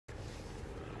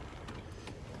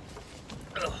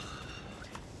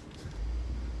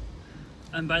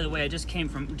And by the way, I just came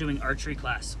from doing archery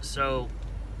class, so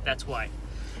that's why.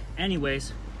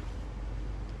 Anyways,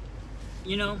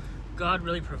 you know, God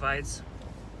really provides.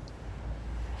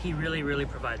 He really, really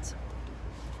provides.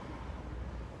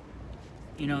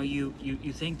 You know, you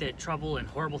think that trouble and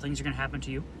horrible things are going to happen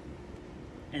to you,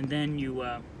 and then you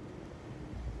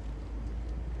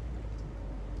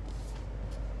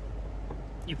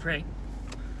pray,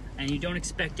 and you don't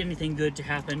expect anything good to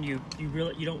happen. You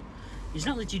don't. It's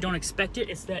not that you don't expect it.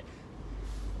 It's that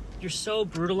you're so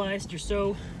brutalized, you're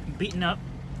so beaten up,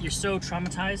 you're so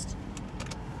traumatized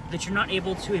that you're not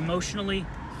able to emotionally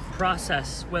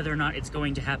process whether or not it's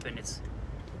going to happen.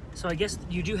 So I guess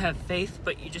you do have faith,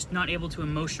 but you're just not able to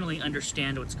emotionally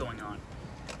understand what's going on.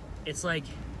 It's like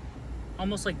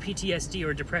almost like PTSD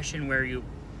or depression, where you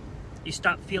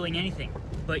stop feeling anything,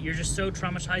 but you're just so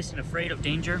traumatized and afraid of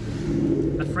danger,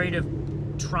 afraid of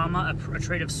trauma,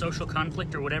 afraid of social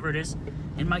conflict or whatever it is.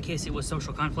 In my case, it was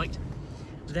social conflict.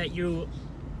 That you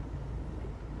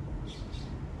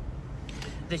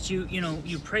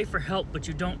pray for help, but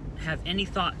you don't have any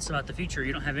thoughts about the future.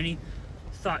 You don't have any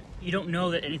thought. You don't know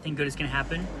that anything good is going to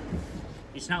happen.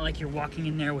 It's not like you're walking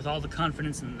in there with all the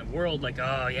confidence in the world, like,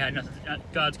 oh yeah, nothing,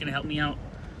 God's going to help me out.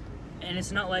 And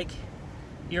it's not like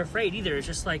you're afraid either. It's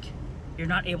just like you're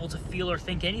not able to feel or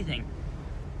think anything.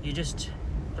 You're just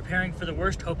preparing for the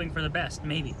worst, hoping for the best,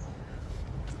 maybe.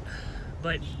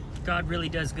 But God really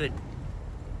does good.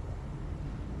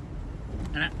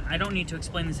 And I don't need to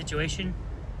explain the situation.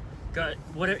 God,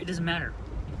 whatever, it doesn't matter.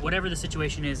 Whatever the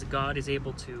situation is, God is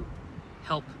able to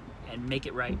help and make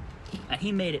it right. And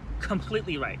He made it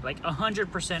completely right, like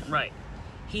 100% right.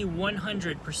 He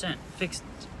 100% fixed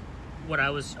what I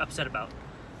was upset about.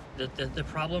 The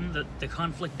problem, the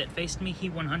conflict that faced me, He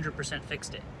 100%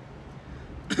 fixed it.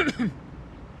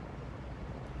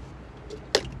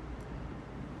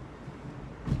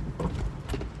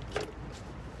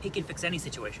 He can fix any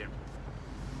situation,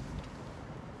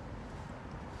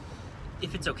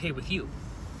 if it's okay with you.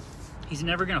 He's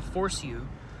never going to force you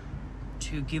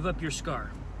to give up your scar.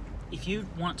 If you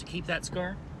want to keep that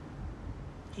scar,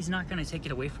 He's not going to take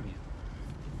it away from you.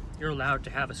 You're allowed to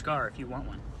have a scar if you want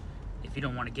one. If you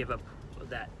don't want to give up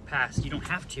that past, you don't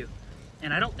have to.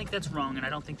 And I don't think that's wrong, and I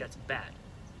don't think that's bad.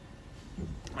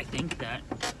 I think that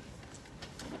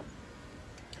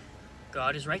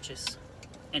God is righteous,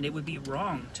 and it would be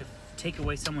wrong to take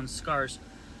away someone's scars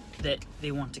that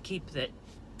they want to keep, that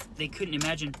they couldn't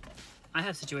imagine. I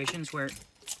have situations where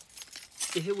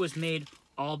if it was made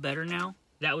all better now,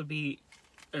 that would be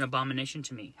an abomination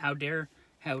to me. How dare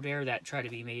that try to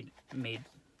be made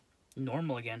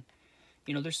normal again?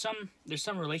 You know, there's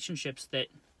some relationships that,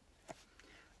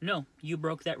 no, you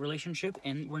broke that relationship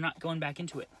and we're not going back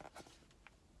into it.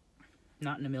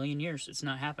 Not in a million years. It's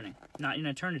not happening. Not in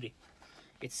eternity.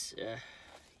 It's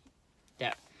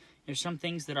that there's some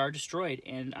things that are destroyed,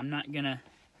 and I'm not gonna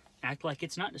act like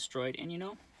it's not destroyed. And you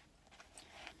know,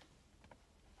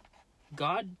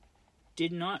 God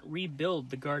did not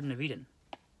rebuild the Garden of Eden.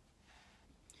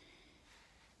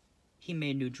 He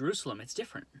made New Jerusalem. It's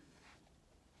different.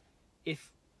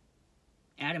 If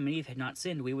Adam and Eve had not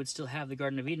sinned, we would still have the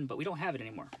Garden of Eden, but we don't have it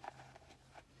anymore.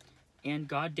 And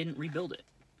God didn't rebuild it.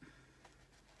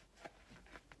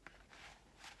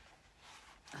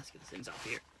 Let's get these things off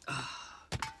here.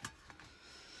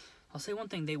 I'll say one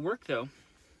thing. They work, though.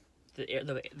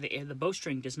 The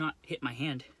bowstring does not hit my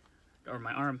hand or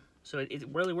my arm, so it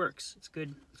really works. It's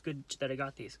good. It's good that I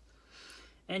got these.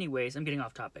 Anyways, I'm getting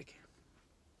off topic.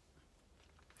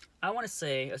 I want to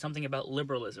say something about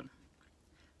liberalism.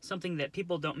 Something that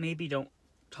people maybe don't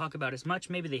talk about as much.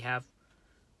 Maybe they have.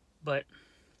 But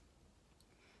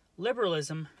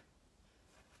liberalism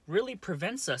really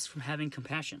prevents us from having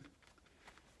compassion.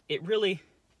 It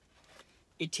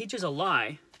teaches a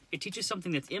lie. It teaches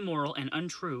something that's immoral and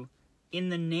untrue in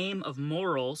the name of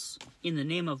morals, in the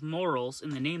name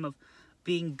of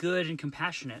being good and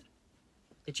compassionate,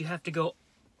 that you have to go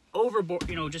overboard,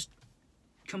 you know, just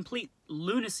complete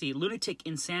lunatic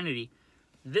insanity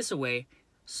this way,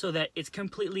 so that it's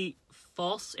completely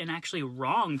false and actually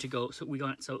wrong to go, so we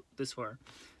got so this far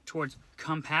towards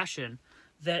compassion,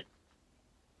 that,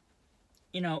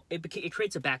 you know, it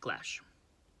creates a backlash.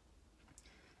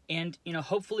 And, you know,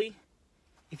 hopefully,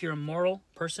 if you're a moral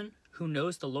person who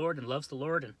knows the Lord and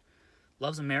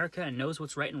loves America and knows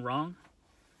what's right and wrong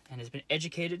and has been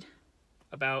educated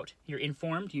about, you're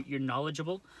informed, you're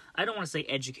knowledgeable. I don't want to say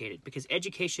educated, because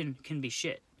education can be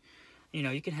shit. You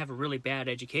know, you can have a really bad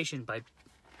education by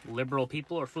liberal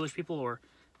people or foolish people or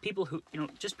people who, you know,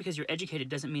 just because you're educated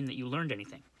doesn't mean that you learned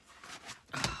anything.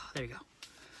 There you go.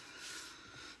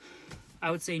 I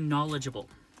would say knowledgeable.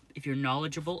 If you're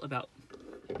knowledgeable about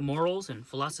morals and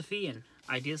philosophy and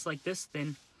ideas like this,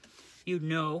 then you'd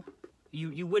know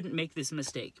you wouldn't make this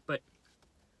mistake. But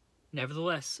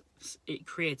nevertheless, it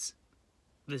creates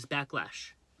this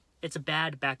backlash. It's a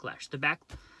bad backlash.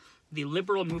 The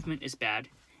liberal movement is bad,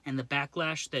 and the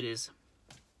backlash that is,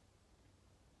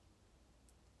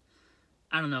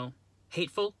 I don't know,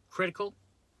 hateful, critical,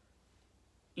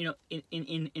 you know,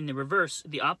 in the reverse,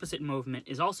 the opposite movement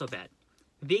is also bad.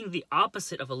 Being the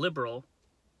opposite of a liberal,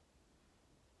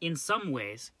 in some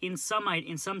ways, in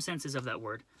some senses of that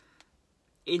word,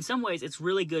 in some ways it's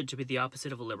really good to be the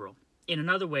opposite of a liberal. In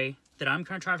another way that I'm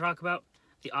trying to talk about,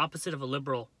 the opposite of a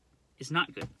liberal is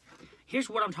not good. Here's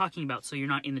what I'm talking about so you're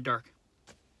not in the dark.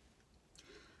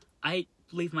 I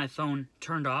leave my phone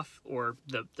turned off, or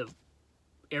the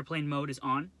airplane mode is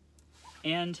on,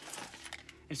 and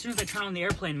as soon as I turn on the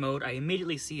airplane mode, I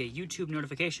immediately see a YouTube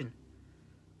notification.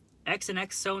 X and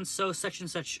X, so-and-so, such and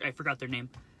such, I forgot their name,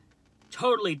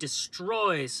 totally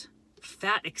destroys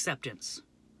fat acceptance,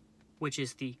 which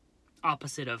is the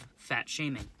opposite of fat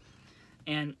shaming.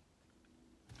 And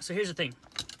so here's the thing.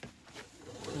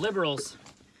 Liberals,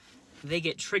 they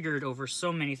get triggered over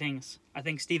so many things. I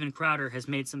think Steven Crowder has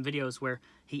made some videos where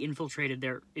he infiltrated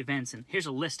their events, and here's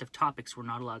a list of topics we're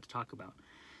not allowed to talk about.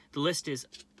 The list is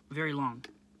very long.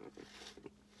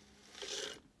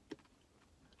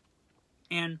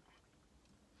 And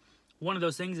one of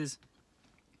those things is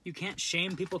you can't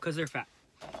shame people because they're fat.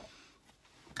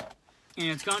 And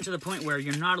it's gone to the point where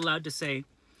you're not allowed to say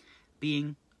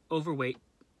being overweight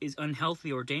is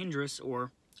unhealthy or dangerous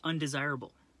or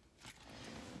undesirable.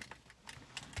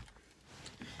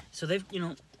 So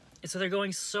they're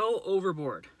going so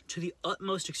overboard to the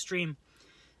utmost extreme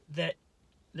that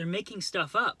they're making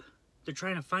stuff up. They're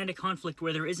trying to find a conflict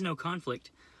where there is no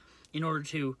conflict in order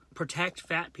to protect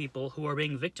fat people who are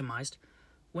being victimized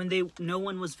when no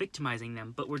one was victimizing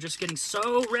them, but we're just getting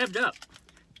so revved up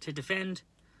to defend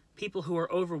people who are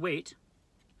overweight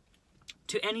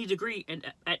to any degree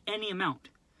and at any amount.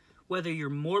 Whether you're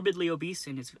morbidly obese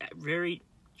and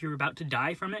you're about to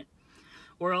die from it,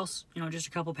 or else, just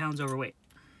a couple pounds overweight.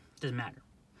 Doesn't matter.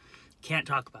 Can't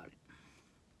talk about it.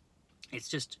 It's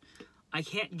just, I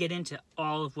can't get into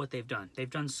all of what they've done. They've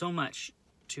done so much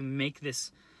to make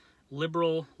this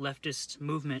liberal leftist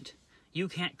movement. You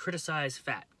can't criticize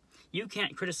fat. You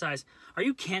can't criticize, are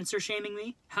you cancer shaming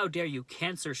me? How dare you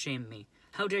cancer shame me?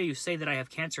 How dare you say that I have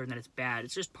cancer and that it's bad?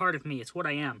 It's just part of me. It's what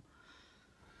I am.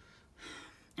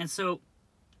 And so,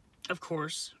 of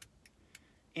course,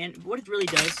 and what it really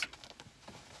does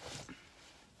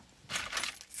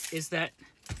is that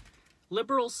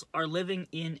liberals are living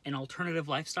in an alternative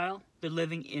lifestyle. They're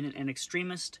living in an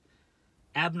extremist,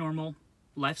 abnormal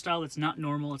lifestyle that's not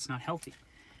normal, it's not healthy.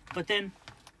 But then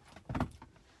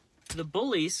the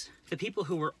bullies, the people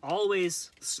who were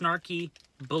always snarky,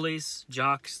 bullies,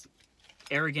 jocks,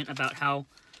 arrogant about how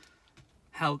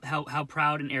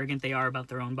proud and arrogant they are about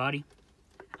their own body,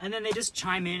 and then they just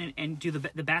chime in and do the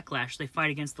backlash. They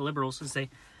fight against the liberals and say,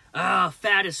 "Oh,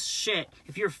 fat is shit.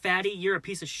 If you're fatty, you're a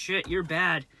piece of shit. You're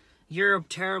bad. You're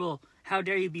terrible. How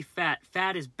dare you be fat?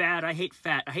 Fat is bad. I hate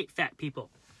fat. I hate fat people."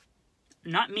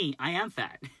 Not me. I am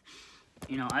fat.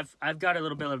 I've got a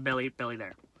little bit of belly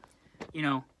there.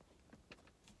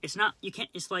 It's not, you can't,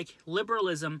 it's like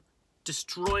liberalism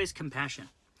destroys compassion.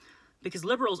 Because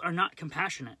liberals are not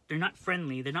compassionate. They're not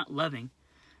friendly. They're not loving.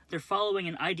 They're following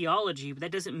an ideology, but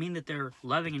that doesn't mean that they're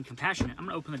loving and compassionate. I'm going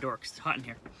to open the door because it's hot in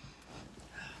here.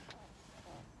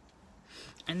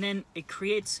 And then it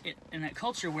creates in that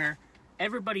culture where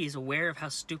everybody is aware of how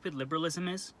stupid liberalism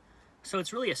is. So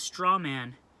it's really a straw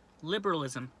man.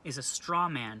 Liberalism is a straw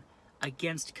man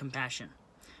against compassion.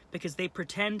 Because they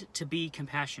pretend to be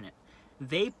compassionate.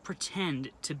 They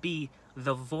pretend to be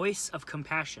the voice of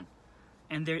compassion.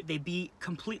 And they be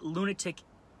complete lunatic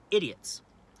idiots.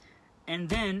 And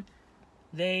then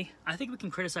I think we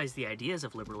can criticize the ideas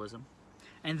of liberalism.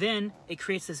 And then it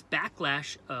creates this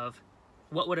backlash of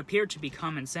what would appear to be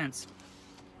common sense.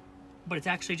 But it's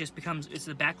actually just it's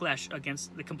the backlash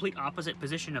against the complete opposite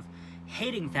position of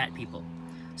hating fat people.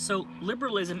 So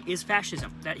liberalism is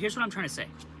fascism. Here's what I'm trying to say.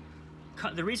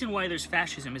 The reason why there's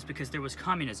fascism is because there was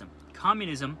communism.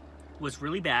 Communism was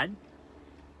really bad.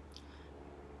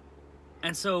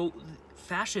 And so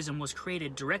fascism was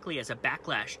created directly as a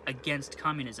backlash against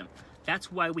communism.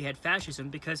 That's why we had fascism,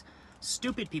 because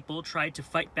stupid people tried to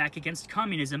fight back against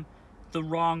communism the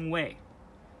wrong way.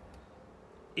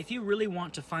 If you really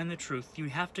want to find the truth, you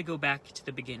have to go back to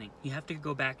the beginning. You have to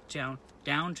go back down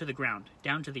to the ground,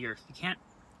 down to the earth. You can't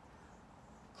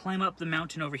climb up the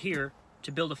mountain over here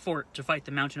to build a fort to fight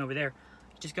the mountain over there.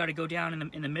 You just got to go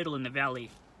down in the middle in the valley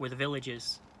where the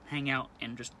villages hang out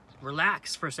and just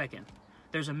Relax for a second.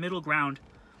 There's a middle ground,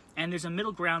 and there's a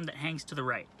middle ground that hangs to the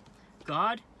right.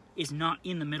 God is not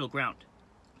in the middle ground.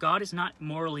 God is not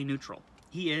morally neutral.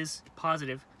 He is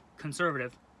positive,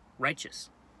 conservative, righteous.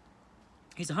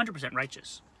 He's 100%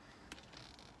 righteous.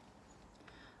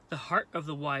 The heart of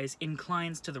the wise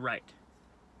inclines to the right.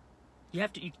 You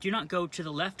do not go to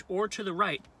the left or to the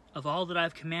right of all that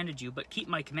I've commanded you, but keep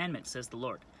my commandments, says the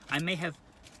Lord. I may have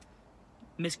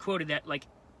misquoted that like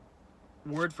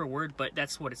word for word, but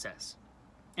that's what it says.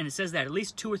 And it says that at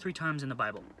least 2 or 3 times in the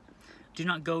Bible. Do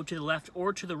not go to the left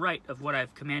or to the right of what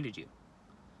I've commanded you.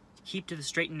 Keep to the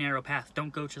straight and narrow path.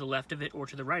 Don't go to the left of it or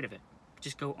to the right of it.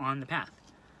 Just go on the path.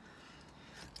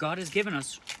 God has given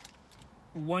us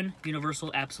one universal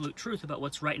absolute truth about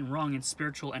what's right and wrong in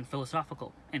spiritual and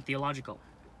philosophical and theological.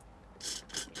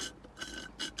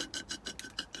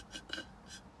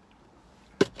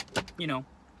 You know,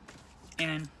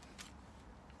 and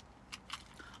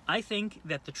I think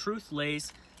that the truth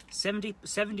lays 75,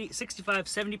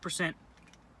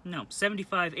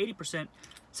 80%,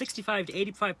 65 to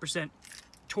 85%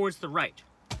 towards the right.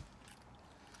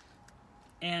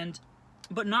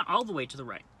 But not all the way to the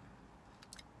right.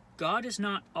 God is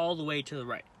not all the way to the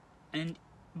right,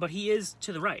 but he is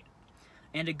to the right,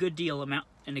 and a good deal amount,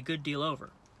 and a good deal over.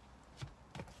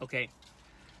 Okay,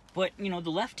 but you know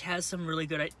the left has some really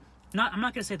good. I'm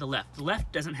not going to say the left. The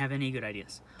left doesn't have any good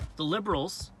ideas. The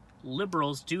liberals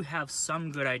do have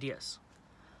some good ideas.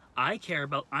 I'm a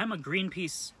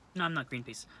Greenpeace. No, I'm not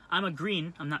Greenpeace. I'm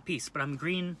not peace, but I'm a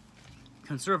green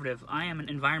conservative. I am an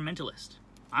environmentalist.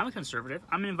 I'm a conservative.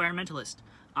 I'm an environmentalist.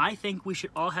 I think we should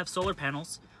all have solar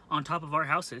panels on top of our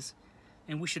houses,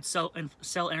 and we should sell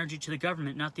energy to the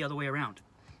government, not the other way around.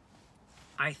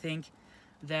 I think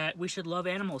that we should love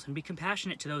animals and be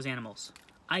compassionate to those animals.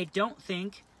 I don't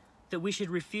think that we should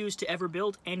refuse to ever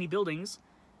build any buildings,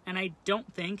 and I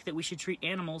don't think that we should treat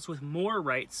animals with more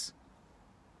rights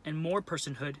and more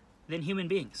personhood than human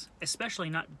beings, especially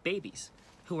not babies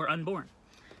who are unborn.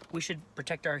 We should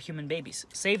protect our human babies.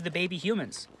 Save the baby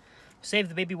humans. Save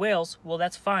the baby whales, well,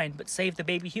 that's fine, but save the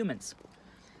baby humans.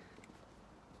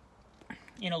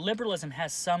 You know, liberalism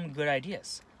has some good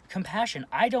ideas. Compassion.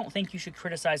 I don't think you should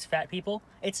criticize fat people.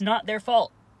 It's not their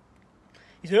fault.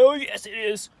 You say, oh, yes, it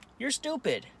is. You're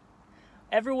stupid.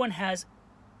 Everyone has,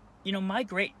 you know, my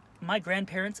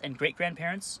grandparents and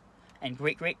great-grandparents and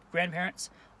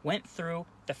great-great-grandparents went through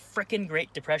the frickin'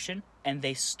 Great Depression, and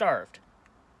they starved.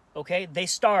 Okay? They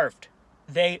starved.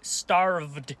 They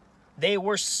starved. They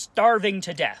were starving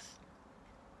to death.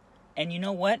 And you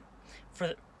know what?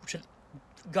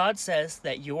 God says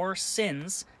that your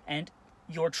sins and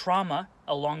your trauma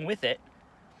along with it,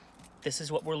 this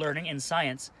is what we're learning in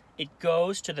science, it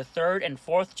goes to the 3rd and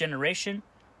 4th generation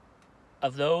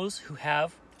of those who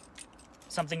have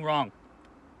something wrong.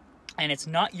 And it's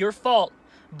not your fault,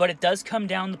 but it does come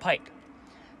down the pike.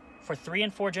 For 3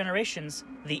 and 4 generations,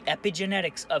 the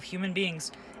epigenetics of human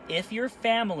beings, if your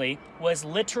family was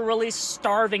literally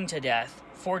starving to death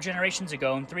 4 generations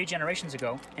ago and 3 generations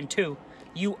ago and 2,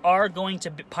 you are going to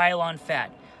pile on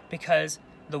fat because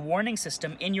the warning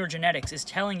system in your genetics is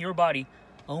telling your body,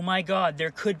 oh my God,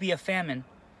 there could be a famine.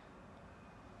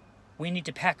 We need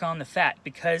to pack on the fat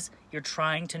because you're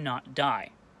trying to not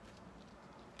die.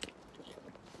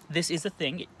 This is a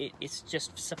thing.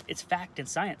 It's fact and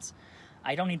science.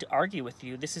 I don't need to argue with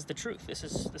you. This is the truth. This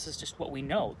is just what we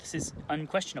know. This is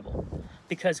unquestionable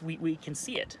because we can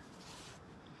see it.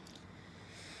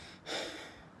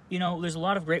 You know, there's a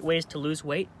lot of great ways to lose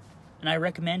weight, and I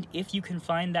recommend if you can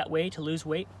find that way to lose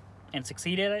weight and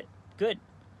succeed at it, good.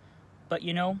 But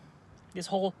you know, this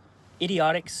whole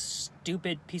idiotic,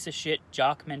 stupid piece of shit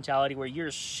jock mentality where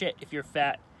you're shit if you're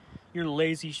fat, you're a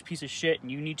lazy piece of shit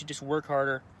and you need to just work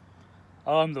harder.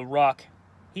 I'm The Rock.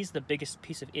 He's the biggest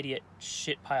piece of idiot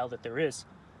shit pile that there is.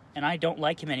 And I don't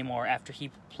like him anymore after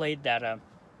he played that, I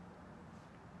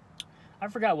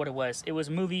forgot what it was. It was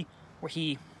a movie where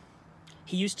he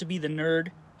used to be the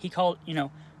nerd. He called, you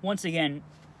know, once again,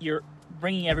 you're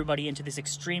bringing everybody into these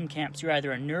extreme camps. You're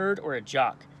either a nerd or a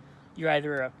jock. You're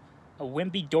either a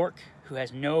wimpy dork who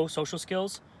has no social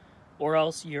skills, or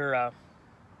else you're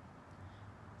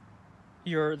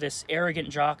this arrogant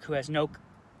jock who has no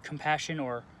compassion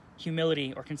or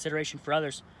humility or consideration for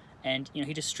others. And you know,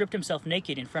 he just stripped himself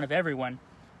naked in front of everyone.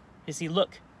 You see,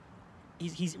 look,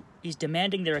 he's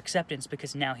demanding their acceptance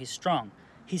because now he's strong.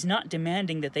 He's not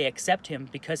demanding that they accept him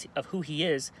because of who he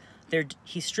is.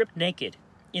 He's stripped naked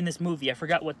in this movie. I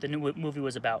forgot what the new movie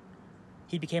was about.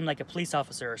 He became like a police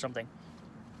officer or something.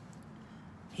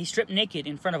 He stripped naked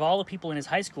in front of all the people in his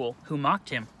high school who mocked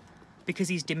him because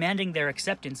he's demanding their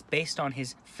acceptance based on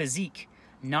his physique,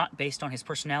 not based on his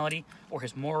personality or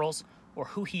his morals or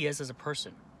who he is as a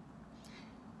person.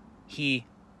 He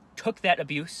took that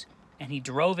abuse and he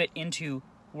drove it into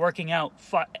working out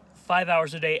 5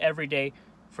 hours a day every day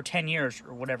for 10 years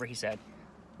or whatever he said.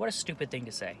 What a stupid thing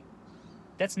to say.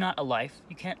 That's not a life.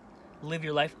 You can't live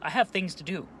your life. I have things to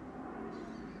do.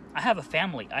 I have a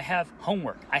family. I have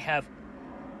homework. I have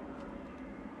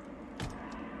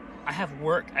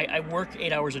work. I work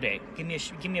 8 hours a day. Give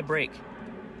me a break.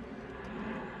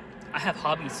 I have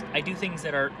hobbies. I do things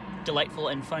that are delightful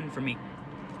and fun for me.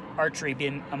 Archery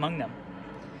being among them.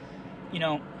 You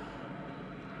know,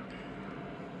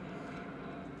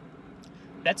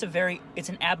 it's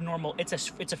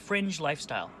a fringe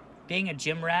lifestyle. Being a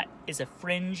gym rat is a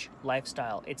fringe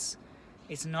lifestyle. It's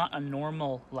not a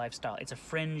normal lifestyle. It's a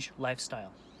fringe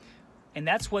lifestyle. And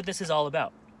that's what this is all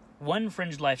about. One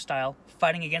fringe lifestyle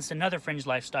fighting against another fringe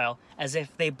lifestyle as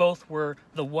if they both were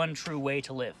the one true way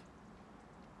to live.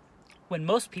 When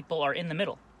most people are in the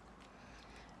middle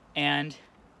and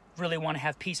really want to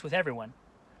have peace with everyone.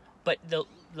 But the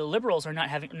liberals are not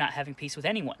having peace with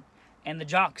anyone. And the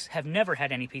jocks have never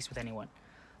had any peace with anyone.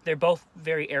 They're both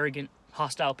very arrogant,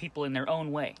 hostile people in their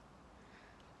own way.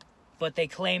 But they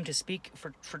claim to speak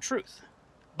for truth.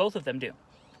 Both of them do.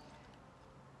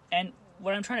 And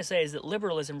what I'm trying to say is that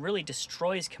liberalism really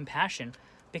destroys compassion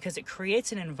because it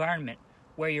creates an environment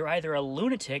where you're either a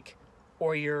lunatic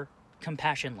or you're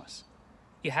compassionless.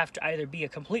 You have to either be a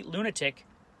complete lunatic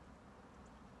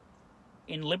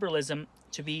in liberalism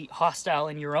to be hostile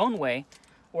in your own way,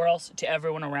 or else to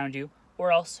everyone around you,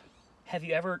 or else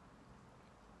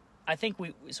I think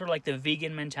we sort of like the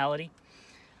vegan mentality.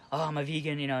 Oh, I'm a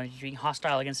vegan, you're being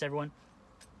hostile against everyone.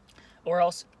 Or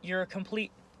else you're a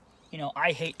complete,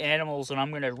 I hate animals and I'm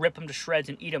going to rip them to shreds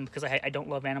and eat them because I don't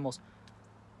love animals.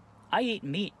 I eat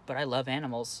meat, but I love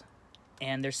animals.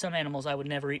 And there's some animals I would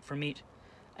never eat for meat.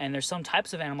 And there's some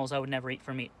types of animals I would never eat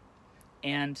for meat.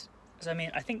 And,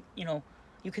 I think,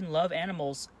 you can love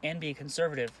animals and be a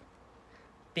conservative.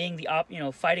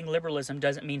 Fighting liberalism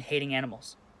doesn't mean hating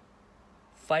animals.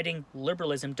 Fighting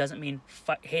liberalism doesn't mean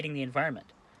hating the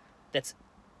environment. That's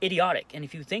idiotic. And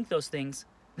if you think those things,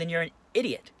 then you're an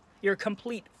idiot. You're a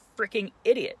complete freaking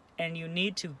idiot. And you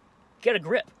need to get a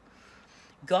grip.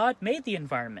 God made the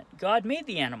environment. God made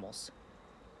the animals.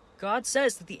 God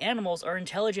says that the animals are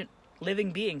intelligent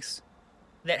living beings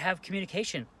that have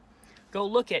communication. Go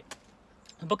look at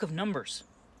the book of Numbers.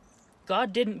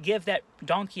 God didn't give that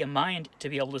donkey a mind to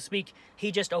be able to speak.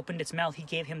 He just opened its mouth. He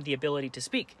gave him the ability to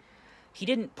speak. He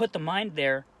didn't put the mind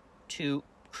there to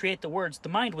create the words. The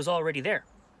mind was already there.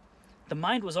 The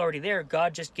mind was already there.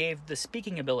 God just gave the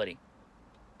speaking ability.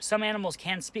 Some animals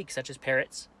can speak, such as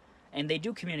parrots, and they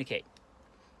do communicate.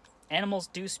 Animals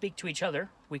do speak to each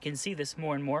other. We can see this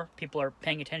more and more. People are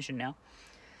paying attention now.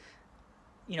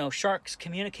 Sharks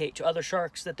communicate to other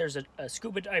sharks that there's a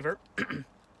scuba diver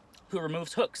who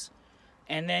removes hooks.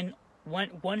 And then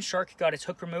one shark got its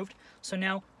hook removed, so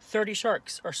now 30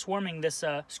 sharks are swarming this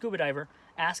scuba diver,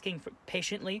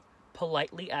 patiently,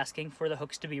 politely asking for the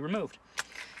hooks to be removed.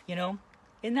 Isn't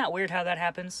that weird how that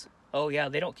happens? Oh yeah,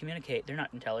 they don't communicate. They're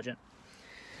not intelligent.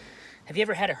 Have you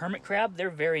ever had a hermit crab? They're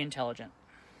very intelligent.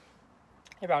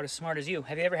 They're about as smart as you.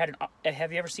 Have you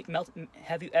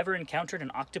ever encountered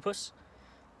an octopus?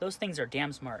 Those things are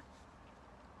damn smart.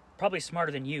 Probably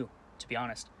smarter than you, to be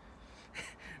honest.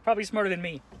 Probably smarter than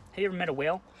me. Have you ever met a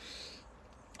whale?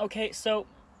 Okay, so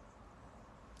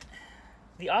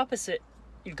the opposite.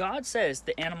 God says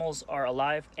that animals are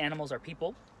alive, animals are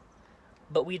people,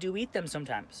 but we do eat them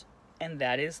sometimes. And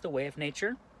that is the way of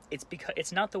nature.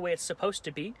 It's not the way it's supposed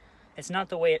to be. It's not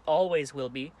the way it always will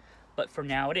be, but for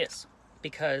now it is.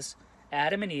 Because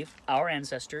Adam and Eve, our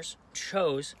ancestors,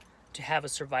 chose to have a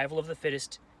survival of the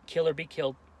fittest, kill or be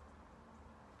killed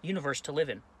universe to live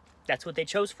in. That's what they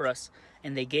chose for us,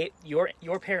 and they gave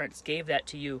your parents gave that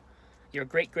to you. Your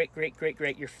great,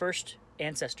 your first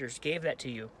ancestors gave that to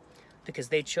you because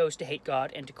they chose to hate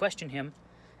God and to question him.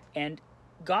 And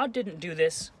God didn't do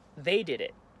this, they did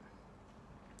it.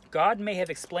 God may have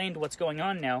explained what's going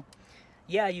on now.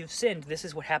 Yeah, you've sinned. This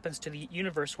is what happens to the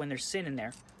universe when there's sin in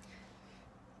there.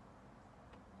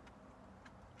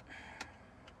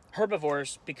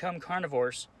 Herbivores become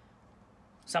carnivores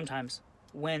sometimes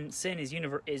when sin is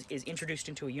introduced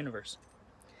into a universe.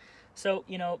 So,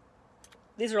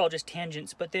 these are all just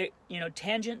tangents, but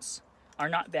tangents are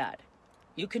not bad.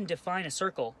 You can define a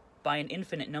circle by an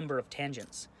infinite number of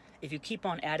tangents. If you keep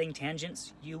on adding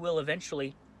tangents, you will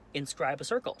eventually inscribe a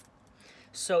circle.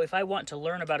 So if I want to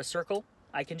learn about a circle,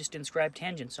 I can just inscribe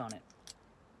tangents on it.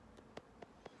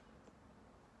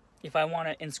 If I want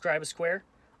to inscribe a square,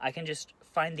 I can just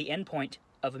find the endpoint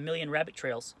of a million rabbit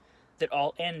trails that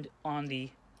all end on the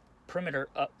perimeter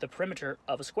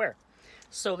of a square.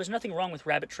 So there's nothing wrong with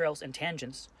rabbit trails and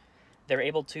tangents. They're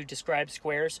able to describe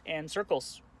squares and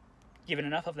circles, given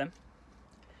enough of them.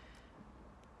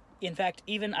 In fact,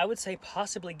 even I would say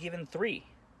possibly given 3.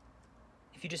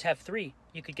 If you just have 3,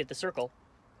 you could get the circle.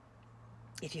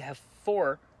 If you have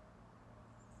 4,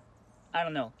 I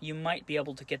don't know, you might be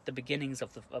able to get the beginnings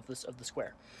of the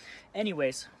square.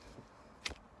 Anyways,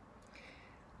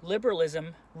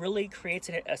 liberalism really creates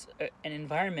an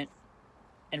environment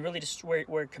and really just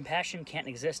where compassion can't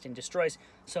exist and destroys.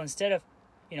 So instead of,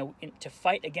 to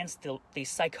fight against the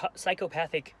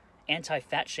psychopathic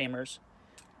anti-fat shamers,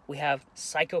 we have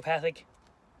psychopathic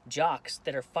jocks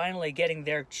that are finally getting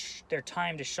their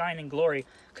time to shine in glory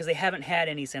because they haven't had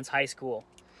any since high school.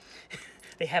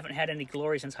 They haven't had any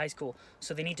glory since high school,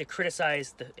 so they need to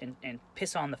criticize and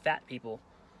piss on the fat people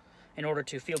in order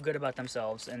to feel good about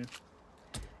themselves. And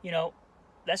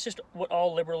that's just what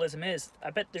all liberalism is. I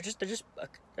bet they're just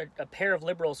a pair of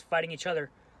liberals fighting each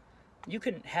other. You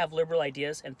can have liberal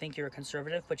ideas and think you're a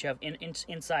conservative, but you have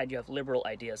inside you have liberal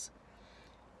ideas.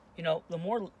 The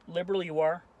more liberal you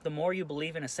are, the more you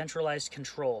believe in a centralized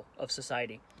control of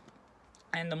society.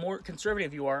 And the more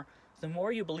conservative you are, the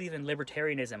more you believe in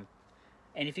libertarianism.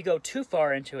 And if you go too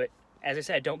far into it, as I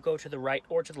said, don't go to the right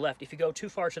or to the left. If you go too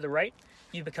far to the right,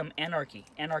 you become anarchic.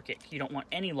 You don't want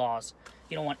any laws.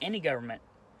 You don't want any government.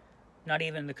 Not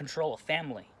even the control of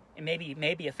family. And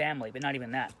maybe a family, but not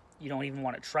even that. You don't even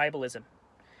want a tribalism.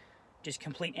 Just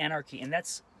complete anarchy. And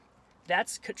that's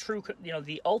true.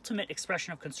 The ultimate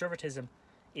expression of conservatism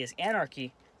is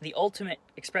anarchy. The ultimate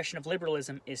expression of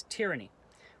liberalism is tyranny.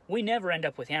 We never end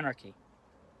up with anarchy,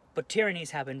 but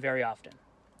tyrannies happen very often.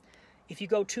 If you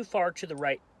go too far to the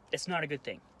right, it's not a good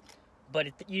thing. But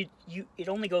it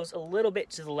only goes a little bit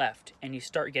to the left, and you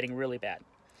start getting really bad.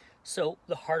 So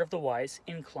the heart of the wise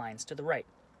inclines to the right.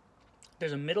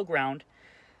 There's a middle ground.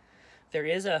 There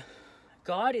is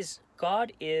God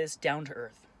is down to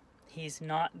earth. He's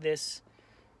not this,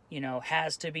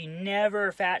 has to be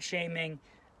never fat shaming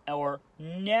or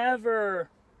never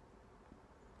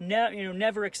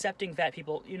accepting fat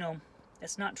people.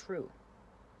 That's not true.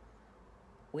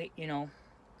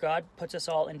 God puts us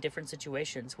all in different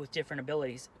situations with different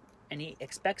abilities, and he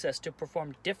expects us to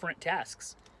perform different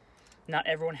tasks. Not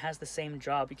everyone has the same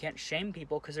job. You can't shame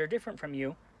people because they're different from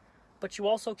you, but you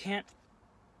also can't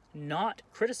not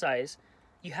criticize.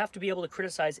 You have to be able to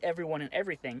criticize everyone and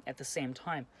everything at the same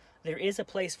time. There is a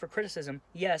place for criticism.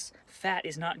 Yes, fat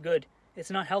is not good.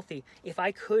 It's not healthy. If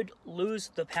I could lose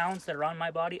the pounds that are on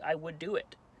my body, I would do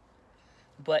it.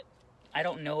 But I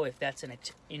don't know if that's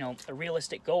a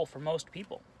realistic goal for most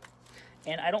people.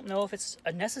 And I don't know if it's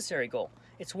a necessary goal.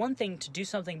 It's one thing to do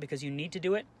something because you need to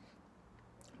do it,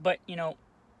 but, then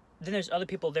there's other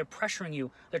people, they're pressuring you,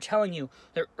 they're telling you,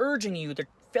 they're urging you, they're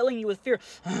filling you with fear.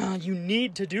 You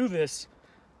need to do this.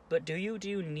 But do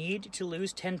you need to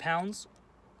lose 10 pounds?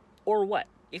 Or what?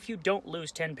 If you don't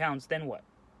lose 10 pounds, then what?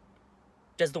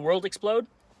 Does the world explode?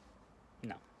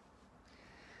 No.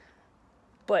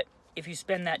 But if you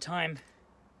spend that time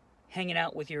hanging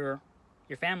out with your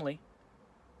family,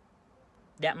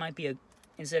 that might be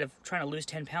instead of trying to lose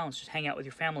 10 pounds, just hang out with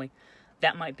your family,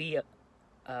 that might be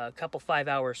a couple 5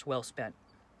 hours well spent.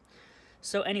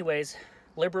 So anyways,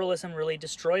 liberalism really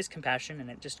destroys compassion, and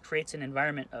it just creates an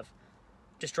environment of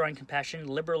destroying compassion.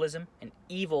 Liberalism and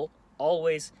evil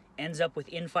always ends up with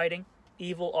infighting.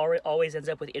 Evil always ends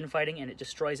up with infighting, and it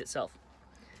destroys itself.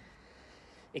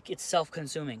 It's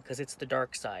self-consuming because it's the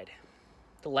dark side.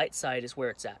 The light side is where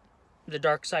it's at. The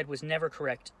dark side was never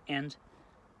correct, and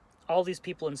all these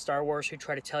people in Star Wars who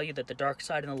try to tell you that the dark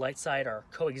side and the light side are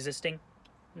coexisting,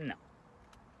 no.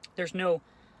 There's no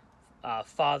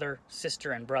father,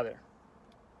 sister, and brother.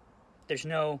 There's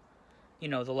no,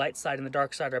 the light side and the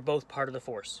dark side are both part of the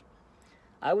Force.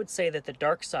 I would say that the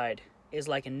dark side is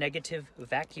like a negative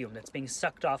vacuum that's being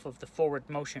sucked off of the forward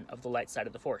motion of the light side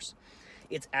of the Force.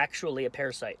 It's actually a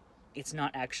parasite. It's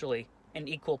not actually an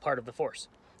equal part of the Force.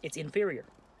 It's inferior.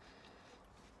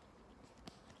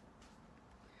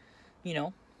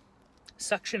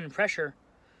 Suction and pressure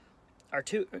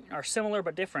are similar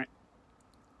but different.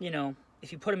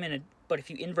 If you put them but if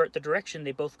you invert the direction,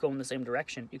 they both go in the same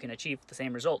direction. You can achieve the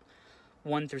same result.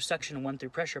 One through suction and one through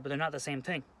pressure, but they're not the same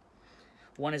thing.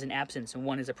 One is an absence and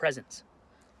one is a presence.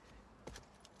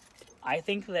 I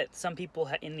think that some people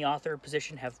in the author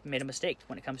position have made a mistake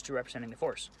when it comes to representing the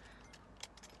Force.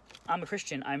 I'm a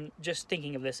Christian. I'm just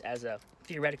thinking of this as a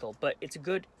theoretical, but it's a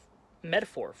good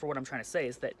metaphor for what I'm trying to say,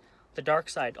 is that The dark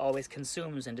side always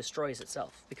consumes and destroys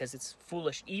itself because it's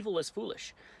foolish. Evil is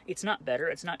foolish. It's not better,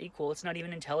 it's not equal, it's not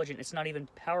even intelligent, it's not even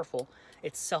powerful.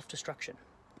 It's self-destruction.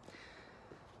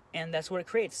 And that's what it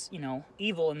creates, you know,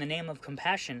 evil in the name of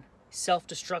compassion.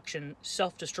 Self-destruction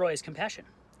self-destroys compassion,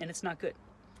 and it's not good.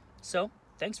 So,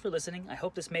 thanks for listening. I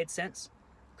hope this made sense.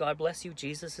 God bless you.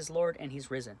 Jesus is Lord, and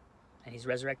he's risen, and he's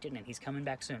resurrected, and he's coming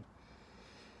back soon.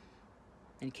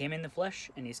 And he came in the flesh,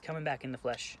 and he's coming back in the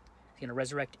flesh. He's going to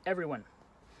resurrect everyone.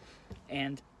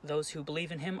 And those who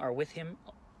believe in him are with him,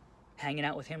 hanging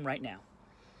out with him right now.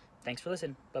 Thanks for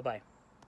listening. Bye-bye.